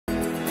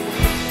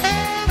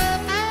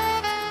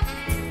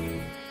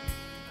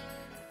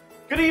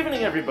Good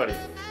evening, everybody.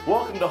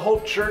 Welcome to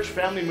Hope Church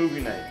Family Movie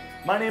Night.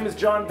 My name is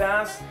John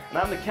Bass, and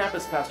I'm the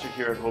campus pastor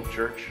here at Hope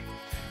Church.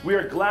 We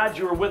are glad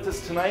you are with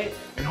us tonight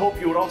and hope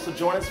you would also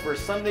join us for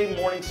Sunday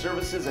morning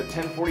services at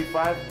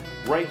 10:45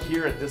 right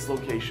here at this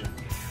location.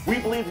 We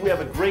believe we have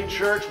a great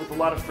church with a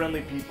lot of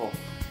friendly people.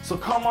 So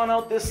come on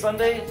out this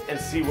Sunday and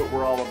see what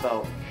we're all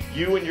about.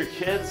 You and your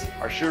kids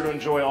are sure to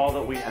enjoy all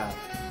that we have.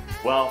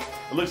 Well,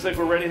 it looks like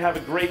we're ready to have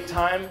a great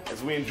time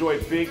as we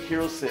enjoy Big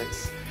Hero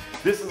 6.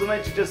 This is the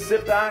night to just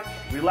sit back,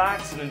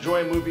 relax, and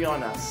enjoy a movie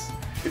on us.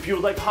 If you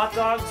would like hot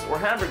dogs or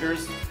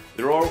hamburgers,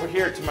 they're over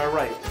here to my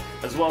right,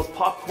 as well as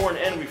popcorn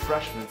and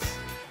refreshments.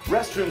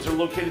 Restrooms are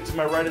located to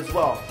my right as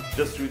well,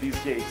 just through these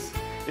gates.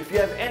 If you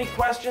have any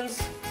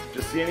questions,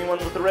 just see anyone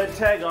with the red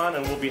tag on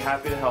and we'll be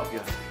happy to help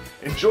you.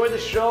 Enjoy the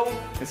show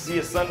and see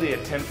you Sunday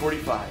at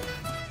 10:45.